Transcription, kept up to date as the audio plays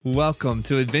Welcome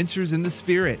to Adventures in the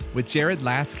Spirit with Jared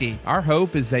Lasky. Our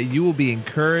hope is that you will be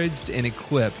encouraged and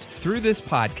equipped through this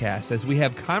podcast as we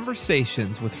have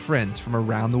conversations with friends from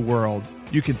around the world.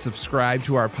 You can subscribe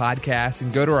to our podcast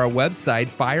and go to our website,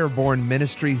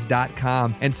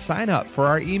 firebornministries.com, and sign up for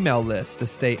our email list to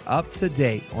stay up to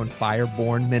date on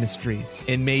Fireborn Ministries.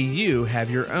 And may you have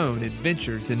your own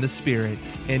adventures in the Spirit.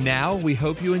 And now we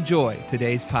hope you enjoy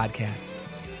today's podcast.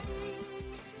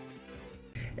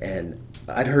 And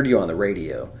I'd heard you on the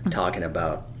radio talking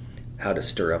about how to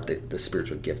stir up the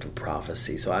spiritual gift of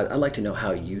prophecy. So I'd like to know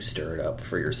how you stir it up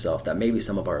for yourself that maybe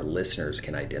some of our listeners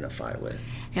can identify with.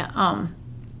 Yeah, I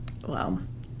don't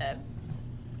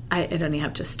even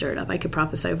have to stir it up. I could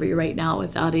prophesy over you right now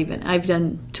without even, I've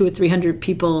done 200 or 300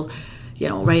 people,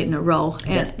 right in a row.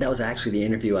 And that was actually the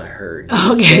interview I heard.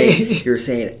 You were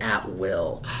saying at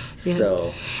will. Yeah.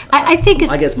 So I think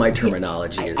I guess my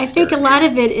terminology is. I think a lot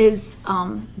of it is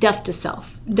deaf to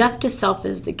self. Deaf to self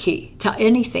is the key to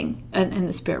anything in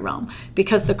the spirit realm,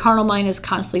 because the carnal mind is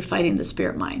constantly fighting the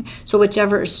spirit mind. So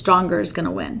whichever is stronger is going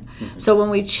to win. Mm-hmm. So when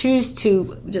we choose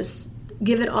to just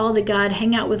give it all to God,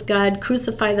 hang out with God,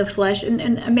 crucify the flesh,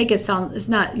 and make it sound, it's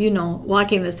not,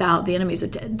 walking this out, the enemy's,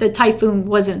 the typhoon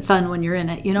wasn't fun when you're in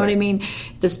it, you know right. What I mean?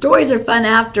 The stories are fun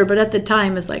after, but at the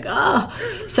time it's like,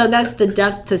 so that's the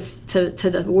death to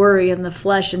the worry and the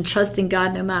flesh and trusting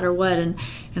God no matter what, and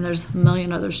there's a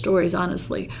million other stories,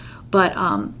 honestly. But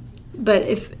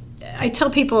if I tell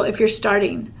people, if you're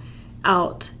starting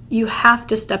out, you have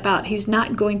to step out. He's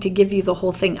not going to give you the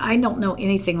whole thing. I don't know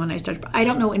anything when I start. I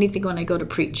don't know anything when I go to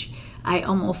preach. I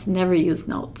almost never use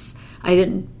notes. I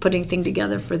didn't put anything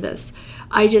together for this.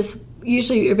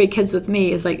 Usually everybody kids with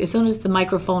me is like, as soon as the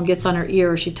microphone gets on her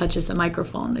ear or she touches the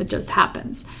microphone, it just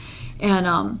happens.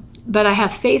 And but I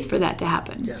have faith for that to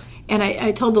happen. Yeah. And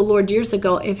I told the Lord years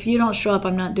ago, if you don't show up,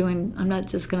 I'm not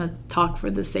just going to talk for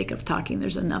the sake of talking.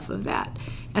 There's enough of that.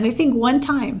 And I think one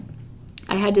time,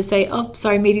 I had to say,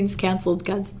 sorry, meeting's canceled.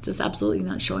 God's just absolutely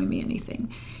not showing me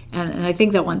anything. And I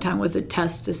think that one time was a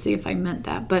test to see if I meant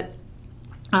that. But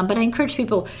I encourage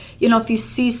people, if you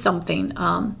see something,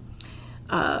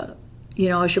 as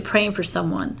you're praying for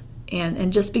someone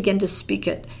and just begin to speak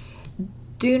it,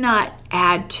 do not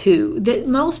add to.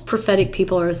 Most prophetic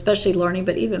people are especially learning,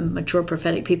 but even mature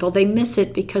prophetic people, they miss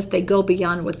it because they go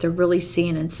beyond what they're really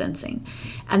seeing and sensing.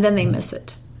 And then they miss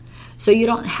it. So you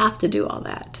don't have to do all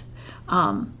that.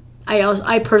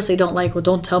 I personally don't like,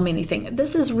 don't tell me anything.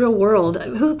 This is real world.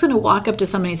 Who's going to walk up to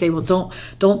somebody and say,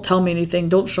 don't tell me anything,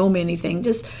 don't show me anything?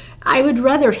 I would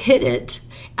rather hit it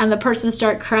and the person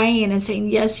start crying and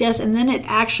saying yes, yes, and then it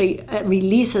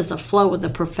releases a flow of the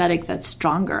prophetic that's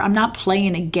stronger. I'm not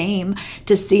playing a game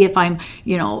to see if I'm,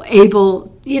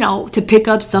 able, to pick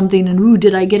up something and,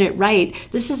 did I get it right?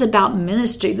 This is about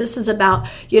ministry. This is about,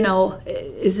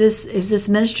 is this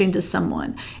ministering to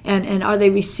someone? And are they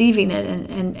receiving it?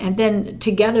 And then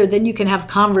together, then you can have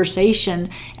conversation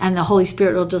and the Holy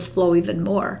Spirit will just flow even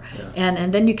more. Yeah.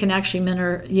 And then you can actually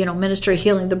minister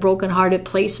healing the brokenhearted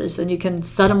places, and you can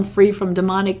set them free from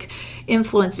demonic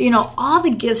influence. All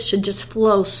the gifts should just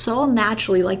flow so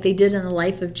naturally like they did in the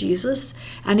life of Jesus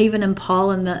and even in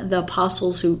Paul and the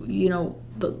apostles who,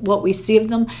 what we see of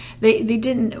them, they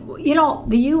didn't,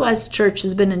 the U.S. church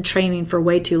has been in training for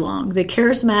way too long. The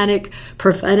charismatic,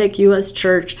 prophetic U.S.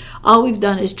 church, all we've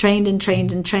done is trained,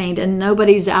 and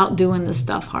nobody's out doing this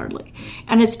stuff hardly.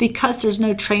 And it's because there's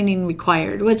no training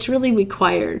required. What's really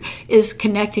required is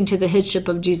connecting to the headship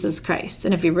of Jesus Christ.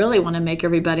 And if you really want to make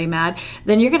everybody mad,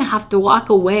 then you're going to have to walk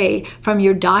away from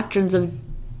your doctrines of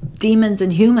demons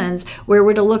and humans, where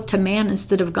we're to look to man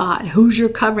instead of God. Who's your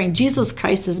covering? Jesus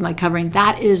Christ is my covering.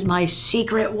 That is my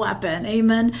secret weapon.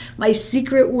 Amen. My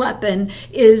secret weapon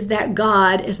is that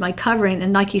God is my covering.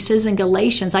 And like he says in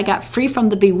Galatians, I got free from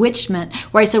the bewitchment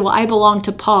where I said, well, I belong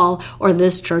to Paul or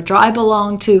this church, or I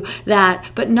belong to that.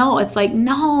 But no, it's like,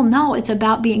 no, it's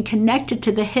about being connected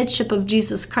to the headship of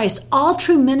Jesus Christ. All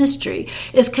true ministry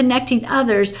is connecting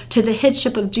others to the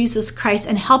headship of Jesus Christ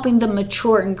and helping them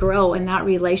mature and grow in that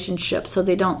relationship so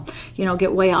they don't,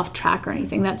 get way off track or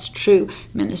anything. That's true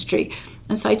ministry.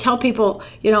 And so I tell people,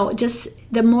 just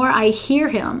the more I hear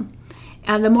him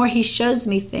and the more he shows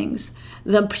me things,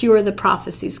 the purer the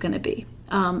prophecy is going to be.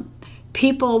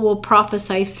 People will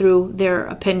prophesy through their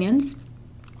opinions.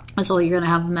 And so you're going to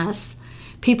have a mess.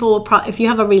 People will, if you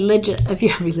have a religious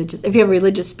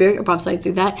spirit, you'll prophesy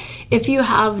through that. If you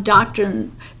have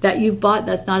doctrine that you've bought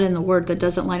that's not in the Word, that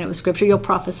doesn't line up with Scripture, you'll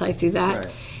prophesy through that.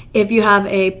 Right. If you have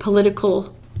a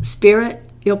political spirit,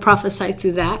 you'll prophesy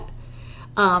through that.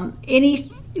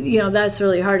 That's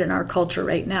really hard in our culture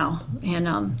right now. And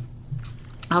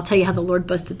I'll tell you how the Lord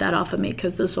busted that off of me,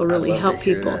 because this will really help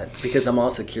people. That, because I'm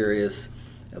also curious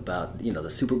about, the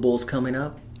Super Bowl's coming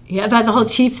up. Yeah, about the whole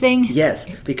chief thing? Yes,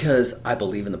 because I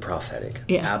believe in the prophetic.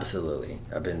 Yeah. Absolutely.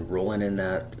 I've been rolling in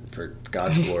that for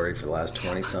God's glory for the last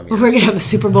 20-some years. We're going to have a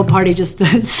Super Bowl party just to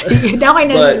see. Now I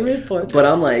know the root for it. But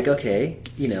I'm like, okay,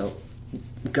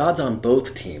 God's on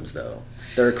both teams, though.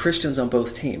 There are Christians on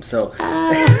both teams, so...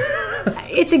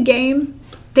 It's a game.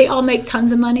 They all make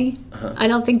tons of money. I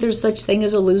don't think there's such thing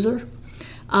as a loser.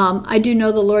 I do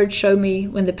know the Lord showed me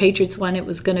when the Patriots won, it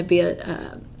was going to be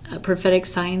a prophetic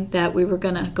sign that we were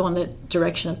going to go in the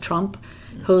direction of Trump,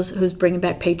 who's bringing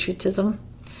back patriotism.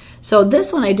 So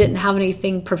this one, I didn't have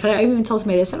anything prophetic. I even told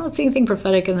somebody, I said, I don't see anything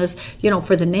prophetic in this,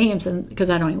 for the names, and because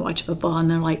I don't even watch football. And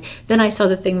they're like, then I saw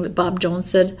the thing that Bob Jones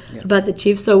said about the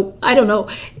Chiefs. So I don't know.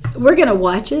 We're going to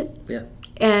watch it. Yeah.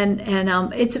 And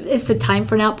it's the time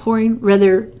for an outpouring,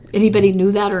 whether anybody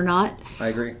knew that or not. I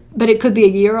agree. But it could be a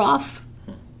year off.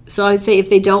 So I would say if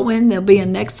they don't win, there'll be a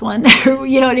next one.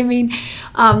 You know what I mean?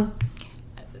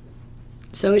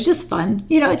 So it's just fun.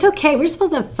 It's okay. We're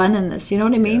supposed to have fun in this. You know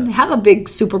what I mean? Yeah. Have a big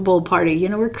Super Bowl party.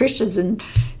 We're Christians, and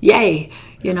yay,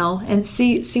 and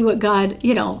see what God,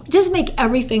 just make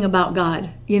everything about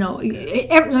God.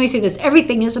 Let me say this.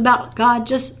 Everything is about God.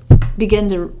 Just begin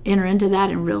to enter into that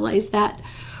and realize that.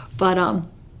 But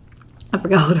I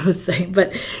forgot what I was saying.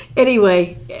 But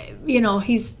anyway,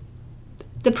 he's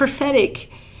the prophetic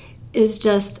is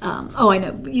just I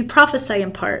know, you prophesy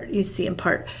in part, you see in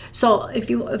part. So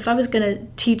if I was going to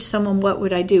teach someone, what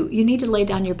would I do? You need to lay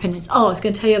down your opinions. I was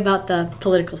going to tell you about the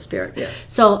political spirit. Yeah.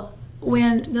 So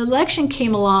when the election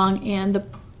came along, and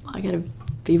I got to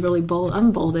be really bold.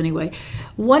 I'm bold anyway.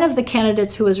 One of the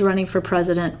candidates who was running for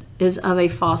president is of a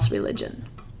false religion.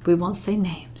 We won't say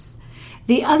names.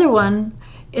 The other one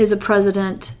is a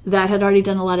president that had already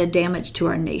done a lot of damage to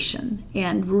our nation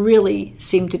and really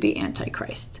seemed to be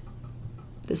antichrist.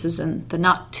 This is in the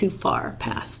not too far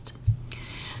past.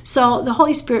 So the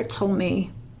Holy Spirit told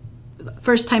me,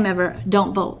 first time ever,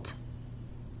 don't vote.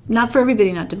 Not for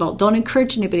everybody not to vote. Don't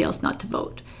encourage anybody else not to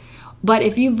vote. But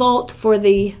if you vote for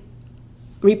the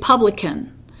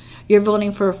Republican, you're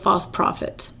voting for a false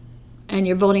prophet. And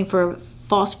you're voting for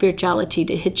false spirituality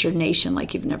to hit your nation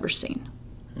like you've never seen.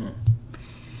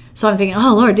 So I'm thinking,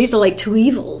 oh, Lord, these are like two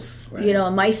evils, right.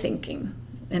 In my thinking.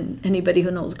 And anybody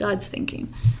who knows God's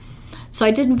thinking. So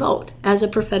I didn't vote as a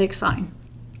prophetic sign.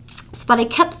 But I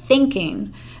kept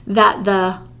thinking that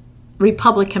the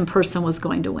Republican person was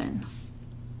going to win.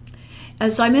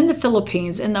 And so I'm in the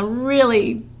Philippines, in a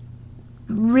really,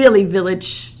 really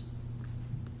village,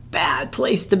 bad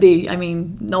place to be. I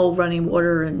mean, no running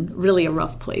water and really a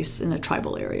rough place in a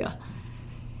tribal area.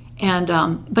 And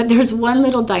but there's one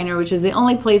little diner, which is the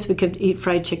only place we could eat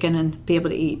fried chicken and be able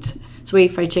to eat. So we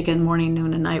ate fried chicken morning,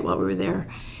 noon, and night while we were there.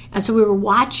 And so we were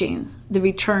watching the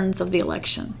returns of the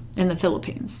election in the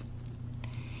Philippines.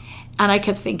 And I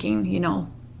kept thinking,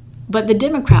 but the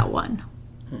Democrat won.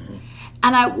 Mm-hmm.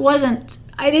 And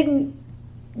I didn't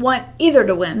want either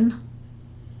to win.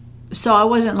 So I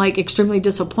wasn't like extremely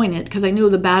disappointed, because I knew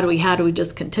the bad we had would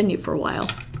just continue for a while.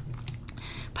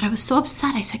 But I was so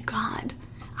upset. I said, God,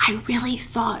 I really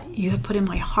thought you had put in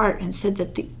my heart and said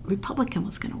that the Republican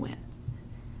was going to win.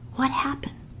 What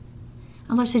happened?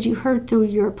 And the Lord said, you heard through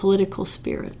your political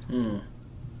spirit.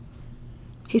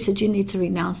 He said, you need to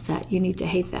renounce that. You need to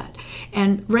hate that.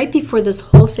 And right before this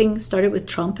whole thing started with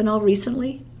Trump and all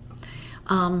recently,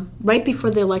 right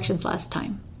before the elections last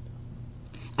time,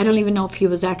 I don't even know if he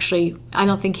was I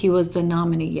don't think he was the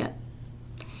nominee yet.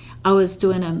 I was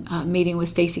doing a meeting with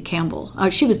Stacey Campbell.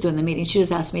 She was doing the meeting. She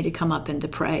just asked me to come up and to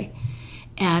pray.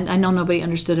 And I know nobody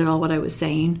understood at all what I was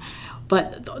saying.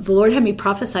 But the Lord had me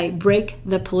prophesy, break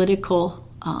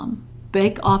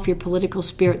off your political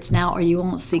spirits now, or you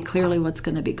won't see clearly what's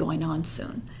going to be going on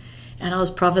soon. And I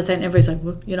was prophesying, everybody's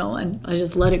like, and I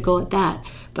just let it go at that.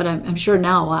 But I'm sure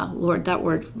now, wow, Lord, that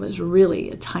word was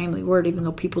really a timely word, even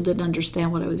though people didn't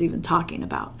understand what I was even talking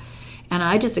about. And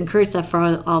I just encourage that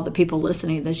for all the people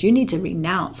listening to this. You need to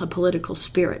renounce a political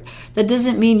spirit. That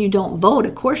doesn't mean you don't vote.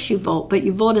 Of course you vote, but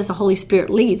you vote as the Holy Spirit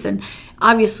leads. And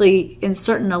obviously, in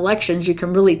certain elections, you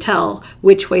can really tell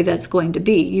which way that's going to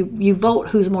be. You vote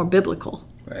who's more biblical.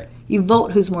 Right. You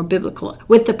vote who's more biblical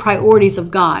with the priorities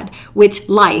of God, which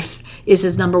life is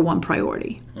his number one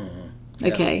priority. Mm-hmm.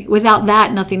 Okay, without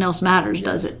that, nothing else matters,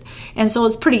 does it? And so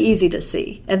it's pretty easy to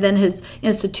see. And then his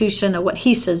institution of what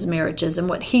he says marriage is, and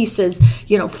what he says,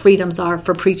 freedoms are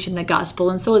for preaching the gospel.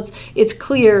 And so it's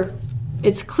clear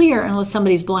unless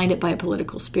somebody's blinded by a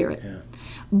political spirit. Yeah.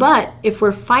 But if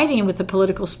we're fighting with a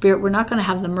political spirit, we're not going to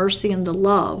have the mercy and the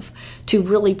love to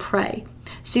really pray.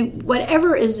 See,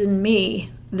 whatever is in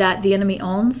me that the enemy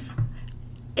owns,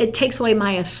 it takes away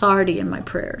my authority in my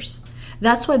prayers.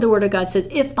 That's why the Word of God says,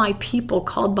 if my people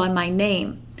called by my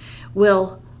name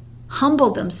will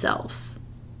humble themselves,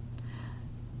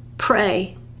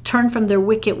 pray, turn from their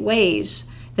wicked ways,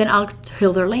 then I'll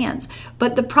heal their lands.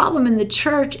 But the problem in the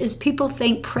church is people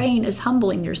think praying is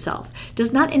humbling yourself.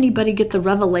 Does not anybody get the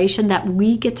revelation that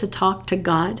we get to talk to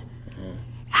God?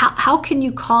 How can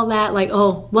you call that like,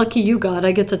 oh, lucky you, God,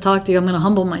 I get to talk to you, I'm going to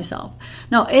humble myself?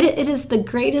 No, it is the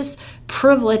greatest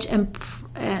privilege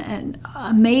and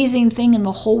amazing thing in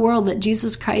the whole world that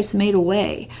Jesus Christ made a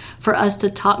way for us to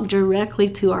talk directly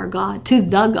to our God, to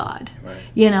the God,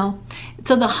 right.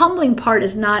 So the humbling part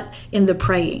is not in the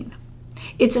praying.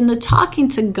 It's in the talking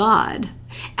to God,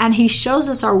 and he shows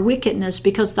us our wickedness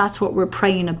because that's what we're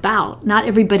praying about. Not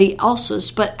everybody else's,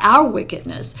 but our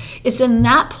wickedness. It's in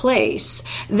that place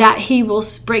that he will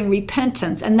bring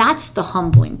repentance, and that's the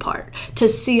humbling part. To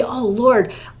see, oh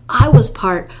Lord, I was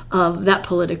part of that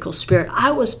political spirit.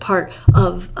 I was part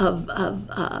of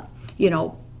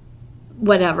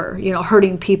whatever,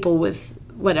 hurting people with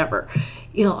whatever.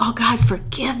 Oh God,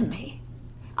 forgive me.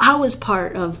 I was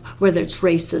part of whether it's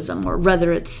racism or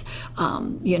whether it's,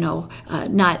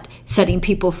 not setting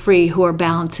people free who are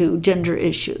bound to gender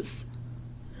issues.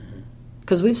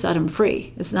 Because we've set them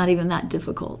free. It's not even that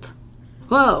difficult.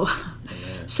 Whoa.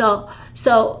 Yeah.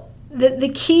 So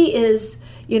the key is,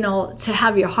 to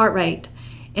have your heart right.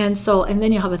 And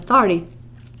then you have authority.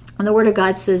 And the Word of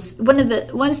God says, one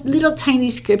little tiny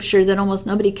scripture that almost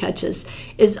nobody catches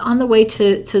is on the way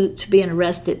to being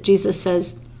arrested. Jesus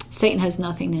says, Satan has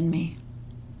nothing in me.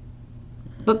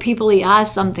 But people, he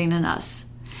has something in us.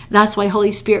 That's why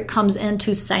Holy Spirit comes in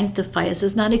to sanctify us.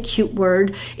 It's not a cute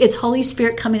word. It's Holy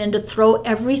Spirit coming in to throw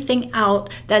everything out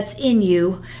that's in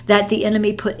you, that the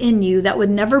enemy put in you, that would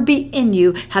never be in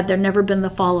you had there never been the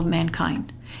fall of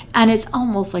mankind. And it's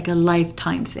almost like a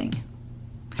lifetime thing.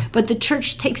 But the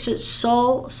church takes it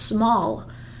so small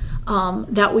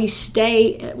that we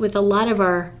stay with a lot of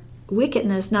our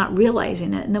wickedness, not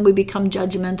realizing it, and then we become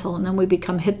judgmental, and then we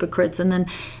become hypocrites, and then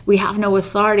we have no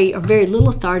authority or very little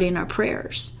authority in our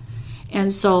prayers.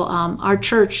 And so our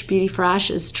church, Beauty for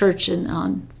Ashes Church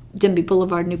on Denby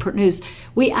Boulevard, Newport News,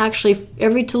 we actually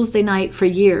every Tuesday night for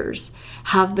years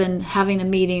have been having a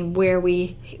meeting where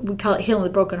we call it Healing the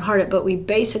Brokenhearted, but we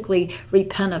basically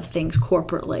repent of things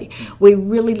corporately. We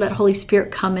really let Holy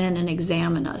Spirit come in and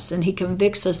examine us, and he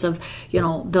convicts us of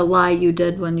the lie you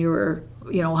did when you were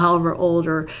however old,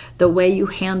 or the way you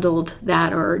handled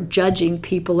that, or judging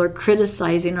people or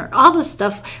criticizing, or all the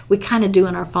stuff we kind of do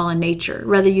in our fallen nature.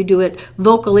 Whether you do it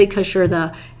vocally because you're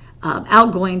the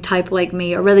outgoing type like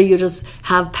me, or whether you just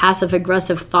have passive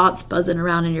aggressive thoughts buzzing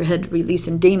around in your head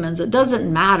releasing demons, it doesn't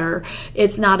matter.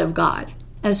 It's not of God.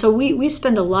 And so we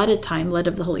spend a lot of time led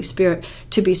of the Holy Spirit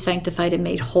to be sanctified and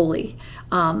made holy.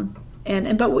 But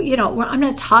I'm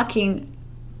not talking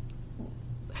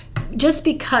just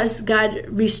because God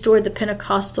restored the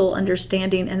Pentecostal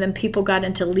understanding and then people got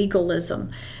into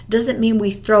legalism doesn't mean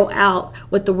we throw out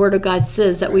what the Word of God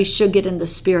says that we should get in the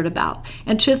Spirit about.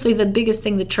 And truthfully, the biggest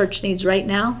thing the church needs right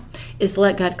now is to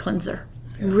let God cleanse her.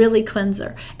 Really cleanse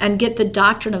her and get the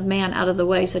doctrine of man out of the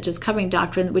way, such as covering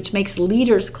doctrine, which makes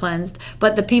leaders cleansed,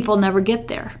 but the people never get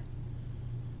there.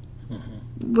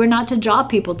 We're not to draw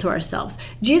people to ourselves.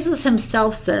 Jesus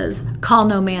himself says, call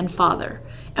no man father.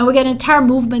 And we get entire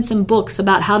movements and books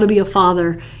about how to be a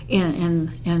father in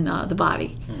the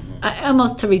body,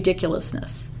 almost to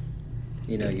ridiculousness.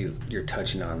 You're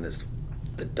touching on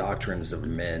the doctrines of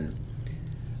men.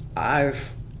 I've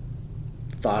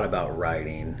thought about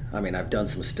writing. I've done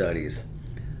some studies,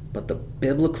 but the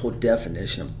biblical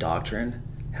definition of doctrine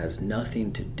has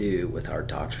nothing to do with our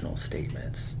doctrinal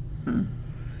statements.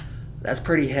 That's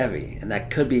pretty heavy, and that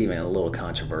could be even a little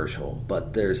controversial,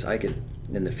 but I could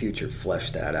in the future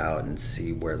flesh that out and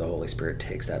see where the Holy Spirit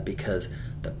takes that, because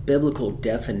the biblical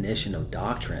definition of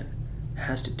doctrine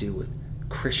has to do with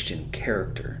Christian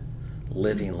character,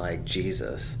 living like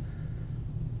Jesus,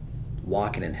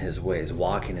 walking in his ways,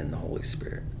 walking in the Holy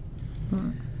Spirit.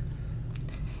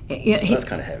 That's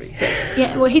kind of heavy.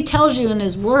 He tells you in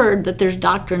his word that there's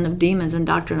doctrine of demons and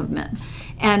doctrine of men.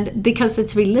 And because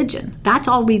it's religion, that's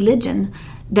all religion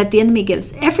that the enemy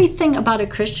gives. Everything about a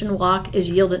Christian walk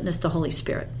is yieldedness to the Holy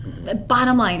Spirit. The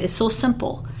bottom line, it's so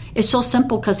simple. It's so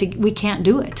simple because we can't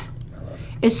do it.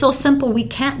 It's so simple we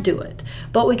can't do it.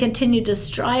 But we continue to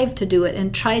strive to do it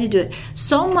and try to do it.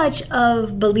 So much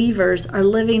of believers are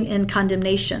living in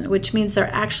condemnation, which means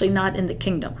they're actually not in the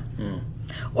kingdom.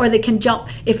 Or they can jump.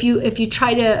 If you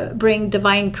try to bring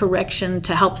divine correction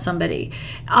to help somebody,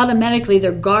 automatically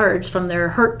their guards from their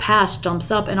hurt past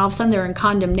jumps up, and all of a sudden they're in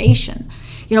condemnation.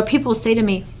 People say to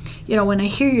me, when I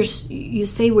hear you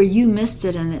say where you missed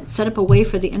it and it set up a way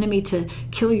for the enemy to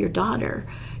kill your daughter,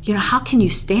 how can you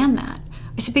stand that?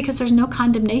 I said, because there's no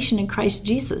condemnation in Christ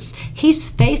Jesus. He's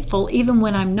faithful even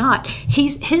when I'm not.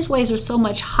 His ways are so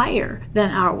much higher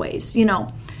than our ways.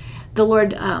 The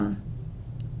Lord,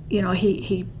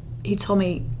 he told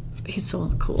me, he's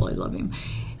so cool, I love him.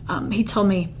 He told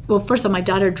me, well, first of all, my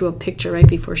daughter drew a picture right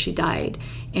before she died,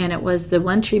 and it was the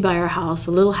one tree by our house,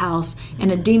 a little house, and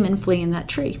a demon fleeing that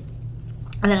tree.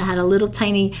 And then it had a little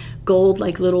tiny gold,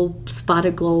 like little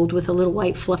spotted gold with a little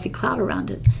white fluffy cloud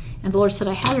around it. And the Lord said,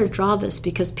 I had her draw this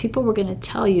because people were going to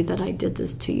tell you that I did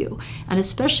this to you. And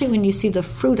especially when you see the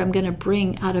fruit I'm going to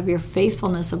bring out of your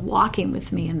faithfulness of walking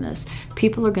with me in this,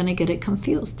 people are going to get it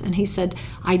confused. And he said,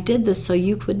 I did this so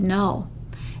you could know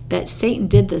that Satan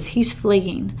did this. He's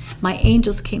fleeing. My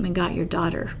angels came and got your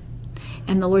daughter.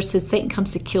 And the Lord said, Satan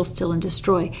comes to kill, steal, and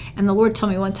destroy. And the Lord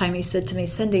told me one time, he said to me,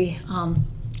 Cyndi,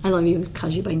 I love you,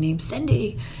 calls you by name,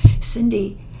 Cyndi,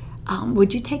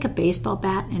 would you take a baseball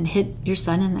bat and hit your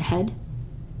son in the head?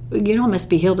 It must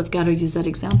be healed if God would use that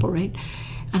example, right?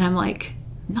 And I'm like,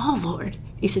 no, Lord.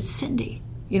 He said, Cyndi,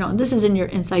 and this is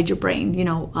inside your brain,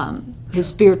 his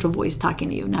spiritual voice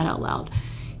talking to you, not out loud.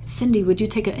 Cyndi, would you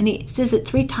take and he says it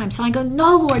 3 times. So I go,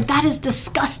 no, Lord, that is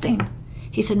disgusting.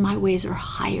 He said, my ways are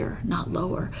higher, not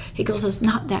lower. He goes, it's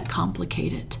not that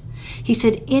complicated. He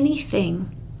said,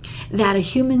 anything that a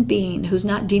human being who's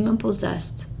not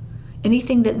demon-possessed,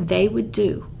 anything that they would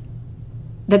do,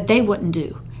 that they wouldn't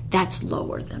do, that's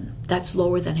lower than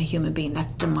a human being.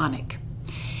 That's demonic.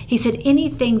 He said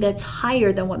anything that's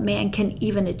higher than what man can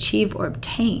even achieve or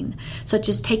obtain, such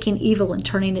as taking evil and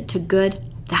turning it to good,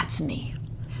 that's me.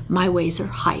 My ways are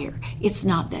higher. It's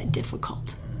not that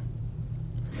difficult.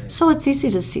 So it's easy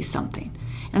to see something.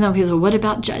 And then people say, what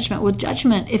about judgment? Well,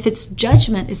 judgment, if it's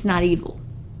judgment, it's not evil.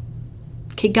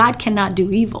 Okay, God cannot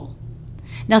do evil.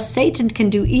 Now, Satan can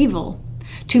do evil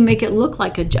to make it look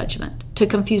like a judgment, to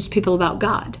confuse people about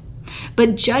God.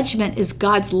 But judgment is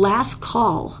God's last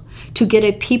call to get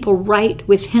a people right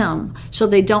with him so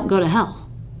they don't go to hell,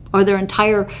 or their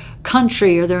entire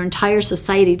country or their entire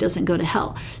society doesn't go to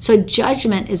hell. So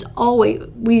judgment is always,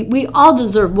 we all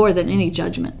deserve more than any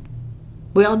judgment.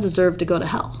 We all deserve to go to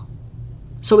hell.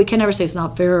 So we can never say it's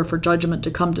not fair for judgment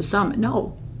to come to some.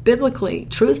 No, biblically,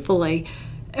 truthfully,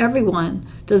 everyone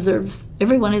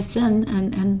has sinned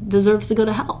and deserves to go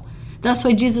to hell. That's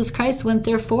why Jesus Christ went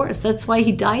there for us. That's why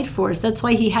he died for us. That's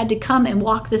why he had to come and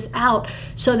walk this out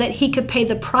so that he could pay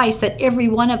the price that every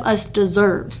one of us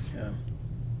deserves. Yeah.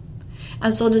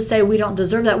 And so to say we don't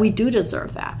deserve that, we do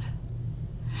deserve that.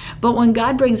 But when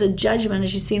God brings a judgment,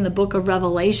 as you see in the book of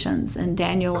Revelations and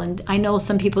Daniel, and I know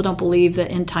some people don't believe the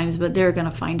end times, but they're going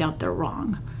to find out they're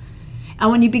wrong. And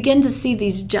when you begin to see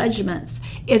these judgments,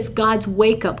 it's God's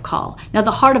wake-up call. Now, the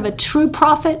heart of a true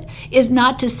prophet is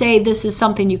not to say this is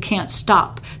something you can't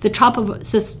stop. The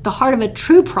heart of a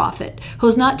true prophet,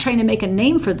 who's not trying to make a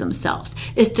name for themselves,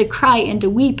 is to cry and to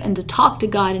weep and to talk to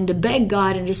God and to beg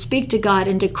God and to speak to God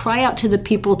and to cry out to the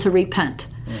people to repent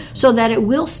so that it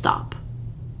will stop.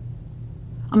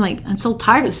 I'm so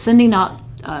tired of sending out,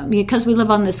 because we live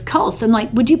on this coast. I'm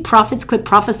like, would you prophets quit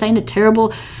prophesying a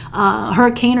terrible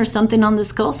hurricane or something on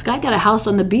this coast? I got a house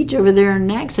on the beach over there in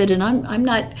Naxhead, and I'm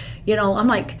not, I'm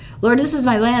like, Lord, this is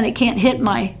my land. It can't hit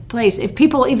my place. If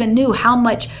people even knew how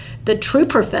much the true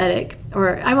prophetic,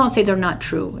 or I won't say they're not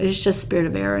true, it's just spirit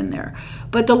of error in there.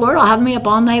 But the Lord will have me up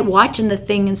all night watching the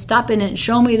thing and stopping it and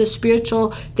show me the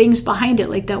spiritual things behind it,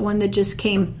 like that one that just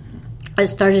came. It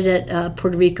started at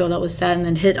Puerto Rico, that was sad, and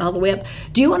then hit all the way up.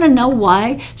 Do you want to know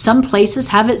why some places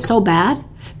have it so bad?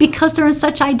 Because they're in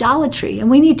such idolatry, and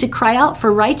we need to cry out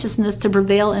for righteousness to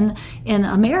prevail in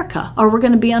America, or we're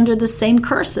going to be under the same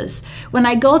curses. When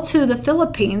I go to the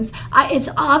Philippines, it's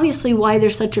obviously why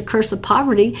there's such a curse of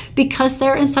poverty, because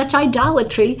they're in such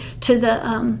idolatry to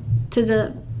that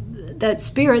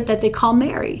spirit that they call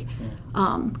Mary,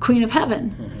 Queen of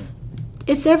Heaven.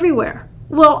 It's everywhere.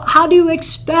 Well, how do you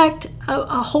expect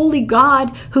a holy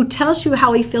God who tells you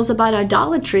how he feels about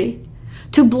idolatry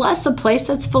to bless a place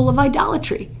that's full of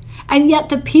idolatry? And yet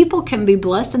the people can be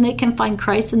blessed and they can find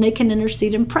Christ and they can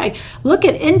intercede and pray. Look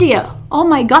at India. Oh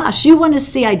my gosh, you want to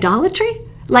see idolatry?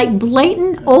 Like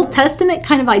blatant Old Testament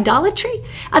kind of idolatry?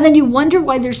 And then you wonder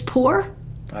why there's poor?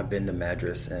 I've been to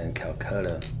Madras and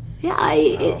Calcutta. Yeah,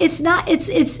 it's not.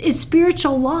 It's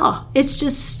spiritual law. It's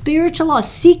just spiritual law.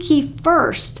 Seek ye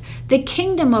first the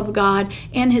kingdom of God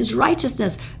and his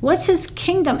righteousness. What's his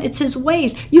kingdom? It's his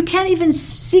ways. You can't even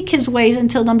seek his ways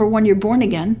until, number one, you're born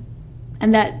again,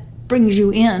 and that brings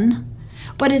you in.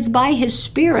 But it's by his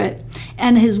Spirit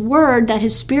and his word that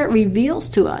his Spirit reveals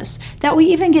to us that we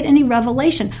even get any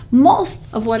revelation. Most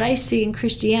of what I see in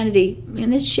Christianity,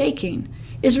 and it's shaking,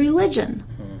 is religion.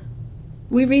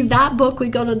 We read that book, we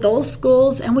go to those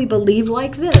schools, and we believe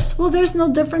like this. Well, there's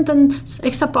no different than,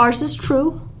 except ours is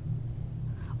true.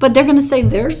 But they're going to say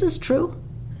theirs is true.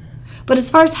 But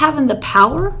as far as having the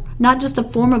power, not just a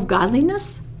form of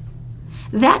godliness,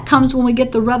 that comes when we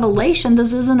get the revelation.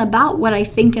 This isn't about what I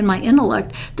think in my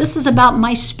intellect. This is about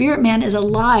my spirit man is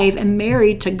alive and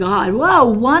married to God. Whoa,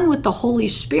 one with the Holy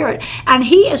Spirit. And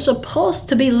he is supposed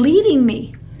to be leading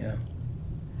me. Yeah.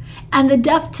 And the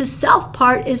death to self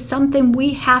part is something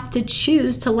we have to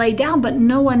choose to lay down, but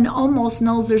no one almost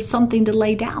knows there's something to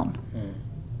lay down.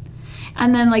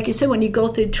 And then, like you said, when you go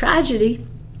through tragedy,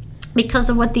 because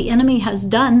of what the enemy has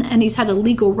done, and he's had a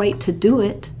legal right to do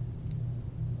it,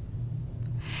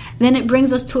 then it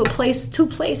brings us to two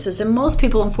places. And most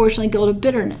people, unfortunately, go to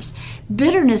bitterness.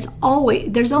 Bitterness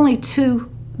always, there's only two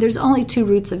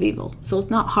roots of evil. So it's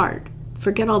not hard.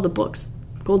 Forget all the books.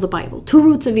 Go to the Bible. 2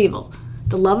 roots of evil.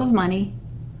 The love of money.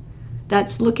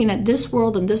 That's looking at this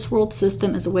world and this world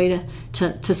system as a way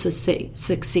to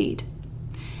succeed.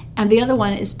 And the other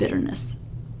one is bitterness.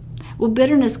 Well,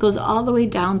 bitterness goes all the way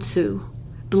down to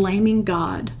blaming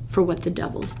God for what the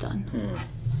devil's done.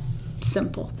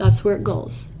 Simple. That's where it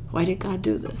goes. Why did God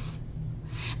do this?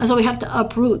 And so we have to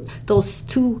uproot those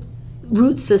 2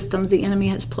 root systems the enemy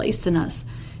has placed in us.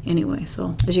 Anyway,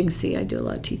 so as you can see, I do a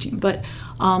lot of teaching. But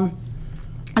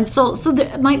and so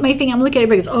my thing, I'm looking at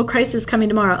everybody goes, oh, Christ is coming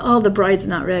tomorrow. Oh, the bride's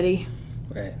not ready.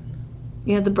 Right.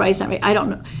 Yeah, the bride's not ready. I don't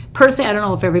know. Personally, I don't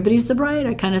know if everybody's the bride.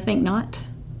 I kind of think not.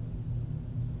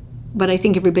 But I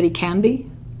think everybody can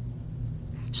be.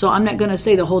 So I'm not going to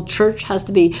say the whole church has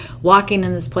to be walking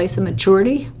in this place of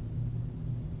maturity.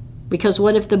 Because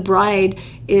what if the bride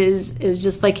is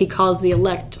just like he calls the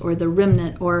elect or the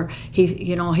remnant, or he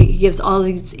gives all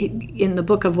these, in the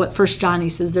book of what 1 John, he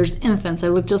says there's infants. They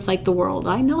look just like the world.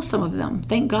 I know some of them.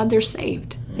 Thank God they're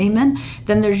saved. Amen.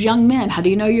 Then there's young men. How do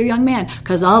you know you're a young man?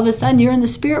 Because all of a sudden you're in the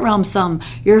spirit realm some.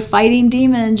 You're fighting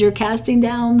demons. You're casting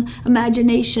down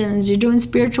imaginations. You're doing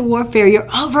spiritual warfare.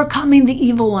 You're overcoming the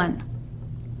evil one.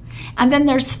 And then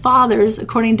there's fathers,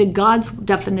 according to God's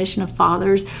definition of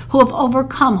fathers, who have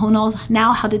overcome, who knows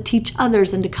now how to teach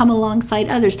others and to come alongside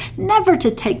others, never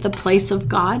to take the place of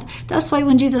God. That's why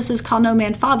when Jesus says, call no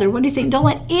man father, what do you think? Don't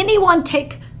let anyone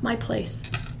take my place,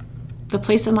 the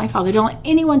place of my Father. Don't let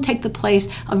anyone take the place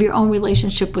of your own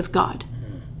relationship with God.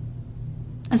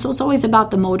 And so it's always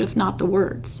about the motive, not the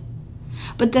words.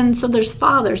 But then, so there's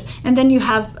fathers, and then you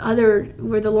have other,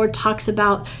 where the Lord talks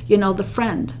about, the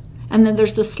friend. And then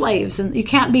there's the slaves, and you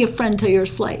can't be a friend till you're a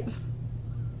slave.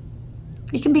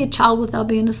 You can be a child without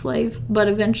being a slave, but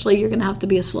eventually you're going to have to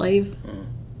be a slave.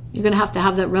 You're going to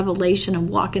have that revelation and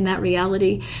walk in that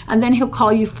reality. And then he'll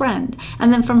call you friend.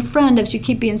 And then from friend, as you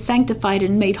keep being sanctified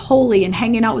and made holy and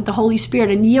hanging out with the Holy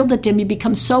Spirit and yielded to him, you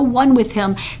become so one with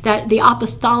him that the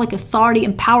apostolic authority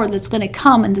and power that's going to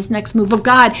come in this next move of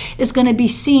God is going to be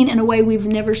seen in a way we've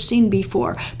never seen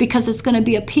before. Because it's going to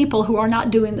be a people who are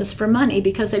not doing this for money,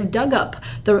 because they've dug up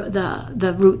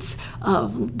the roots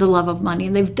of the love of money,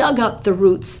 and they've dug up the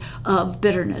roots of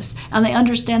bitterness. And they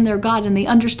understand their God, and they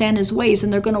understand his ways,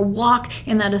 and they're going to walk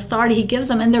in that authority he gives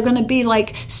them, and they're going to be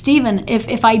like Stephen,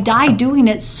 if I die doing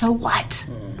it, so what?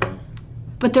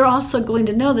 But they're also going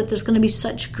to know that there's going to be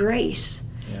such grace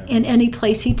in any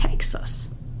place he takes us.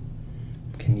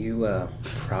 Can you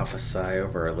prophesy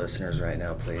over our listeners right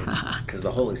now, please? Because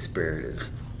the Holy Spirit is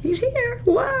He's here.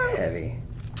 Wow. Heavy.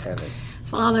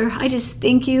 Father, I just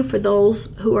thank you for those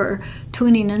who are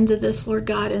tuning into this, Lord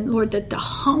God, and Lord, that the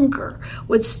hunger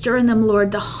would stir in them,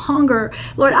 Lord, the hunger.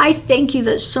 Lord, I thank you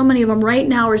that so many of them right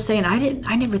now are saying,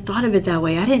 I never thought of it that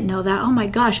way. I didn't know that. Oh my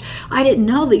gosh, I didn't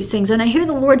know these things. And I hear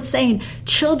the Lord saying,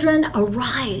 children,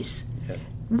 arise.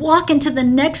 Walk into the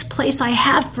next place I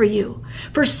have for you.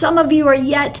 For some of you are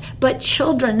yet but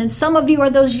children, and some of you are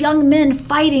those young men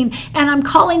fighting, and I'm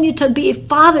calling you to be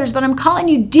fathers, but I'm calling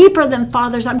you deeper than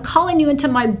fathers. I'm calling you into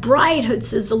my bridehood,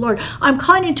 says the Lord. I'm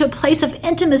calling you to a place of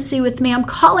intimacy with me. I'm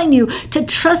calling you to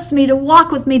trust me, to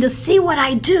walk with me, to see what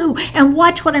I do, and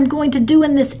watch what I'm going to do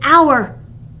in this hour.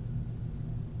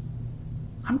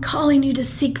 I'm calling you to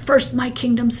seek first my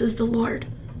kingdom, says the Lord,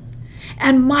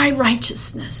 and my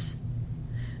righteousness,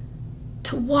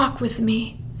 to walk with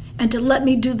me and to let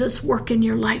me do this work in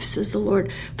your life, says the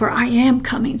Lord. For I am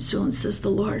coming soon, says the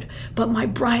Lord. But my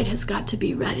bride has got to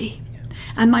be ready.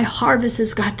 And my harvest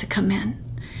has got to come in.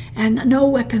 And no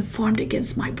weapon formed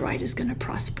against my bride is going to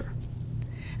prosper.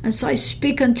 And so I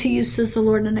speak unto you, says the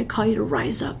Lord, and I call you to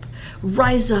rise up.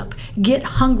 Rise up. Get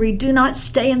hungry. Do not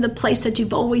stay in the place that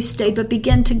you've always stayed, but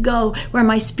begin to go where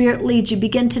my Spirit leads you.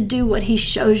 Begin to do what he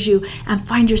shows you and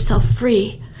find yourself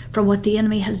free from what the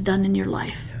enemy has done in your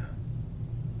life.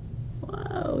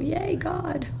 Whoa, yay,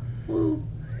 God. Woo.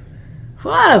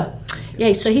 Whoa.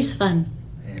 Yay, so he's fun.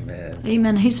 Amen.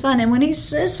 Amen. He's fun. And when he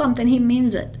says something, he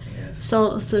means it. Yes.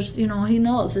 So he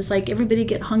knows. It's like everybody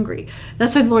get hungry.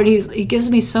 That's why the Lord, he gives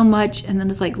me so much, and then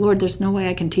it's like, Lord, there's no way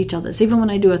I can teach all this. Even when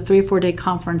I do a 3 or 4 day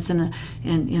conference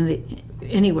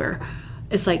anywhere,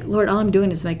 it's like, Lord, all I'm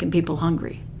doing is making people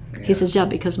hungry. Yeah. He says, yeah,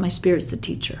 because my Spirit's the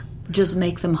teacher. Just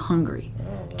make them hungry.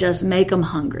 Just make them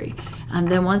hungry. And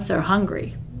then once they're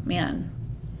hungry, man.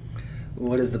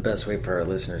 What is the best way for our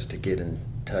listeners to get in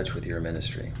touch with your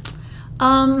ministry?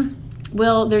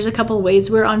 Well, there's a couple of ways.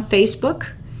 We're on Facebook,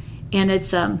 and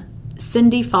it's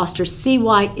Cyndi Foster,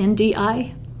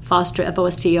 Cyndi, Foster,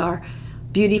 Foster,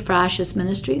 Beauty for Ashes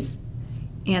Ministries.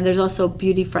 And there's also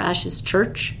Beauty for Ashes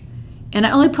Church. And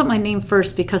I only put my name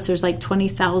first because there's like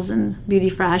 20,000 Beauty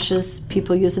for Ashes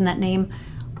people using that name.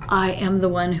 I am the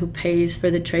one who pays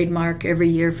for the trademark every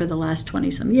year for the last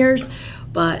 20-some years,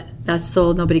 but that's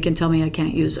so nobody can tell me I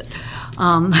can't use it.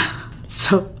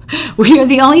 So we are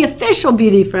the only official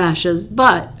Beauty for Ashes,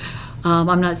 but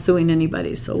I'm not suing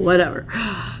anybody, so whatever.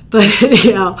 But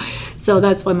so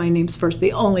that's why my name's first,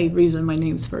 the only reason my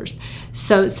name's first.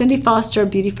 So Cyndi Foster,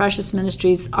 Beauty for Ashes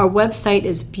Ministries. Our website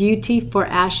is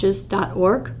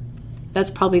beautyforashes.org. That's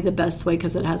probably the best way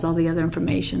because it has all the other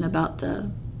information about the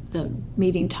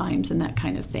meeting times and that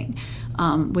kind of thing.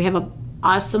 We have an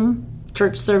awesome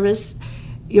church service.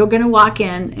 You're going to walk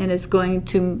in and you're going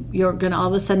to all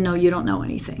of a sudden know you don't know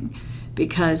anything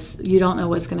because you don't know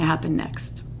what's going to happen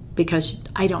next, because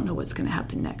I don't know what's going to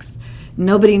happen next.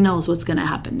 Nobody knows what's going to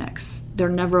happen next. They're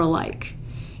never alike.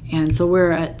 And so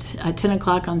we're at 10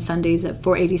 o'clock on Sundays at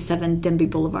 487 Denby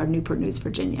Boulevard, Newport News,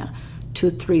 Virginia,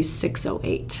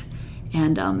 23608.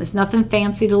 And it's nothing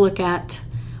fancy to look at,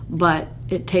 but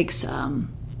it takes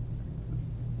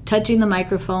touching the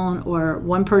microphone or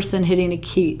one person hitting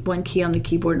one key on the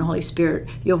keyboard and the Holy Spirit,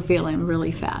 you'll feel him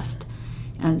really fast.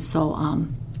 And so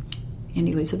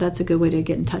anyway, so that's a good way to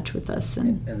get in touch with us.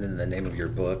 And then the name of your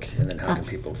book, and then how can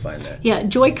people find that? Yeah,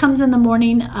 Joy Comes in the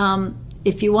Morning.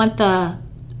 If you want the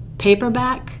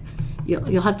paperback,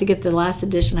 you'll have to get the last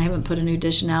edition. I haven't put a new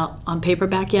edition out on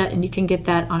paperback yet, and you can get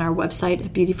that on our website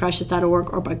at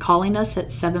beautyforashes.org or by calling us at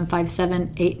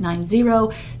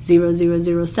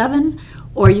 757-890-0007,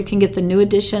 or you can get the new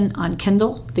edition on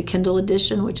Kindle, the Kindle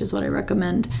edition, which is what I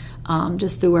recommend,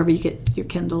 just through wherever you get your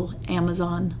Kindle,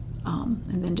 Amazon,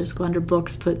 and then just go under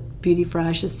books, put Beauty for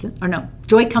Ashes,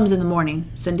 Joy Comes in the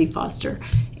Morning, Cyndi Foster,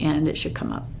 and it should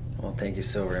come up. Well, thank you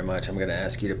so very much. I'm going to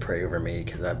ask you to pray over me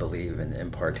because I believe in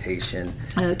impartation.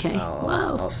 Okay.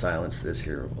 I'll silence this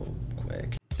here real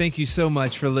quick. Thank you so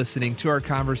much for listening to our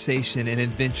conversation and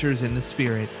adventures in the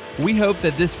Spirit. We hope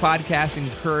that this podcast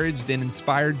encouraged and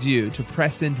inspired you to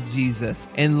press into Jesus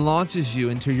and launches you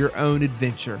into your own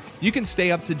adventure. You can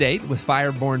stay up to date with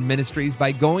Fireborn Ministries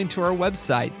by going to our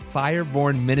website,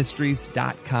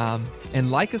 firebornministries.com,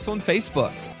 and like us on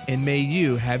Facebook. And may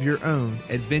you have your own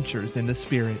adventures in the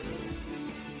Spirit.